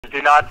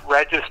do not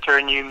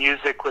register new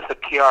music with a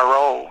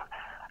PRO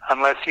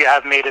unless you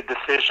have made a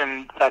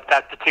decision that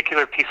that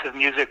particular piece of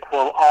music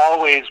will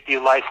always be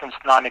licensed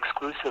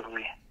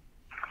non-exclusively.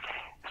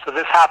 So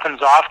this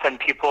happens often.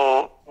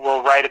 People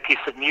will write a piece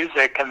of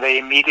music and they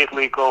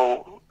immediately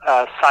go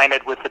sign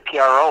it with the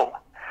PRO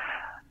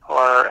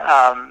or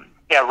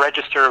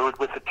register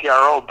with the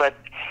PRO. But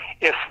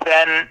if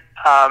then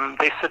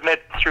they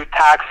submit through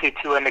Taxi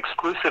to an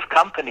exclusive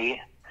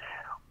company,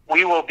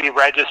 we will be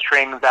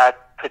registering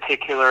that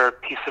particular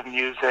piece of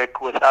music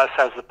with us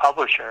as the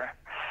publisher.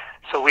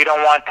 So we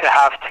don't want to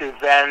have to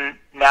then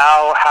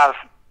now have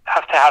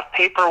to have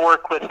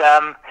paperwork with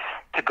them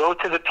to go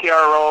to the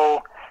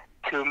PRO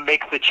to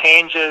make the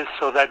changes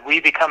so that we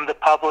become the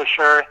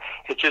publisher.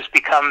 It just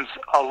becomes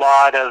a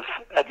lot of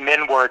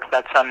admin work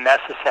that's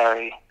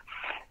unnecessary.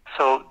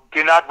 So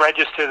do not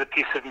register the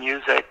piece of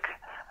music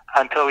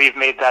until you've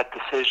made that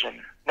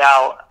decision.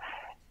 Now,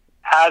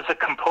 as a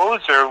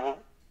composer,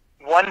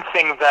 one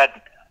thing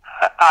that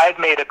I've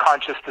made a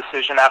conscious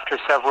decision after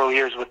several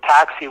years with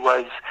Taxi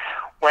was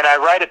when I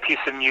write a piece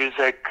of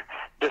music,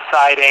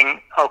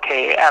 deciding,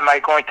 okay, am I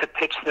going to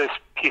pitch this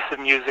piece of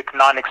music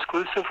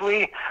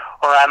non-exclusively,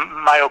 or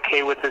am I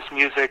okay with this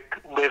music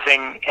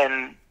living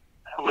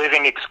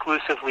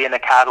exclusively in a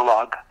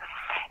catalog?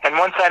 And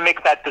once I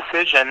make that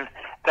decision,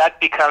 that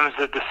becomes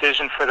the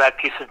decision for that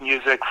piece of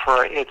music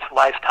for its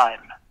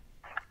lifetime.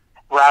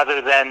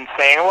 Rather than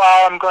saying,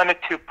 well, I'm going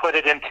to put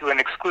it into an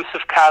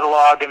exclusive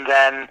catalog and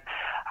then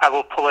I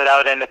will pull it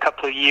out in a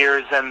couple of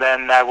years and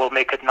then I will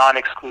make it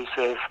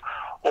non-exclusive.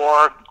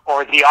 Or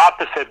the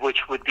opposite,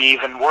 which would be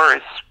even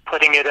worse,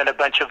 putting it in a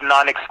bunch of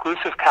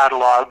non-exclusive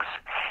catalogs,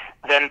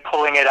 then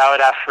pulling it out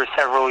after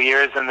several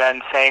years and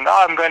then saying,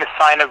 oh, I'm going to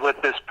sign it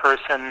with this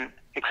person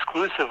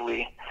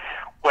exclusively,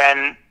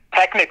 when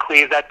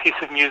technically that piece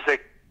of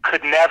music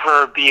could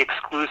never be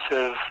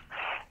exclusive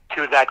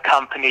to that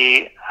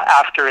company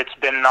after it's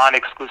been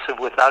non-exclusive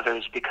with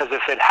others, because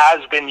if it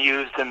has been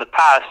used in the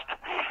past,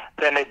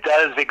 then it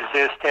does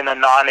exist in a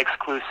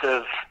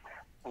non-exclusive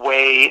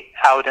way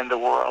out in the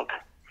world.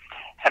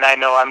 And I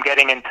know I'm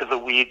getting into the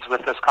weeds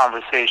with this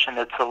conversation.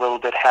 It's a little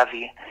bit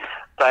heavy.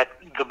 But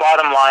the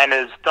bottom line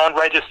is don't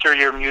register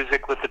your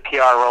music with the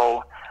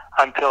PRO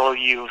until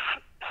you've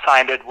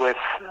signed it with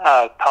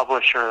a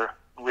publisher,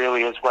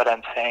 really is what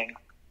I'm saying.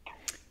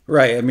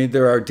 Right. I mean,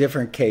 there are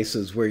different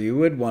cases where you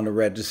would want to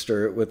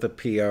register it with a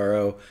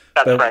PRO.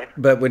 That's right.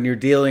 But when you're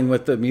dealing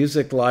with the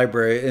music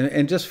library,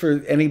 and just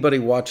for anybody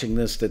watching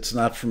this that's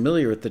not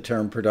familiar with the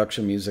term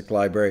production music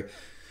library,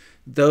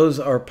 those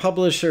are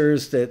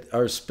publishers that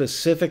are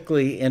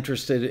specifically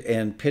interested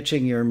in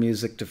pitching your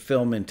music to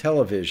film and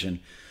television.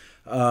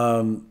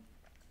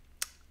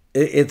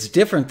 It's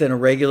different than a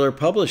regular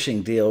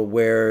publishing deal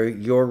where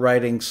you're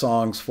writing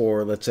songs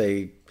for, let's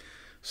say,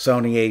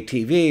 Sony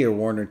ATV or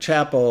Warner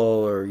Chappell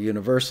or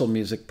Universal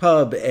Music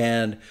Pub,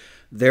 and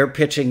they're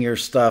pitching your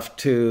stuff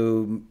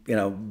to,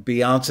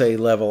 Beyonce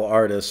level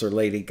artists or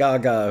Lady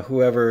Gaga,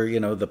 whoever,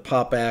 the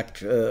pop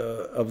act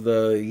of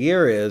the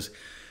year is.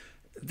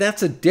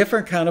 That's a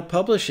different kind of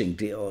publishing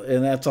deal.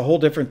 And that's a whole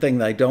different thing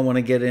that I don't want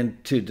to get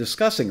into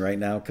discussing right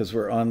now because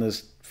we're on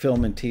this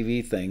film and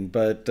TV thing.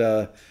 But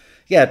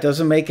yeah, it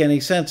doesn't make any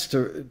sense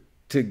to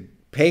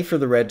pay for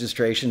the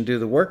registration, do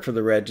the work for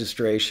the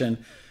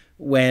registration,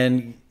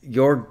 when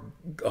you're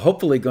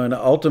hopefully going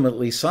to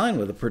ultimately sign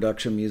with a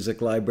production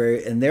music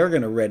library and they're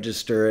going to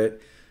register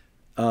it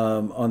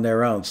on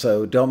their own.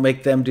 So don't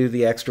make them do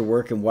the extra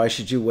work, and why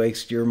should you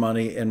waste your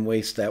money and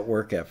waste that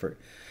work effort?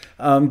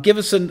 Give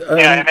us an...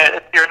 and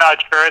if you're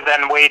not sure,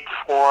 then wait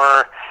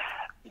for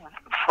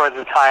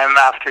the time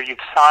after you've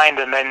signed,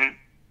 and then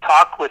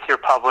talk with your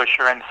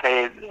publisher and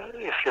say,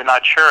 if you're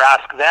not sure,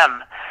 ask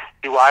them,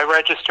 do I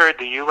register?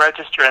 Do you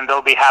register? And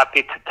they'll be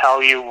happy to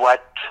tell you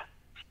what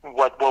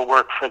will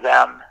work for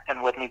them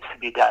and what needs to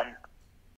be done.